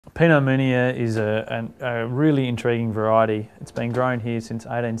Pinot Meunier is a really intriguing variety. It's been grown here since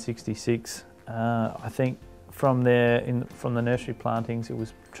 1866. I think from the nursery plantings it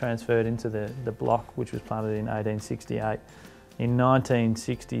was transferred into the block, which was planted in 1868. In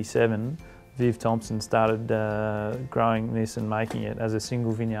 1967, Viv Thompson started growing this and making it as a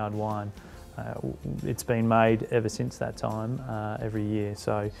single vineyard wine. It's been made ever since that time, every year.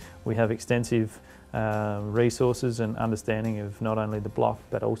 So we have extensive resources and understanding of not only the block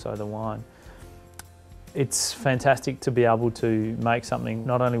but also the wine. It's fantastic to be able to make something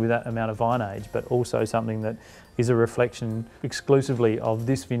not only with that amount of vine age but also something that is a reflection exclusively of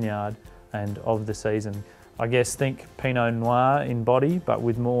this vineyard and of the season. I guess think Pinot Noir in body but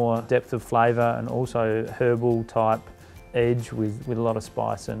with more depth of flavour and also herbal type edge with a lot of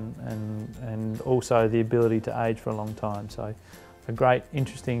spice and also the ability to age for a long time. So a great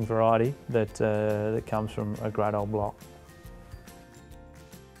interesting variety that comes from a great old block.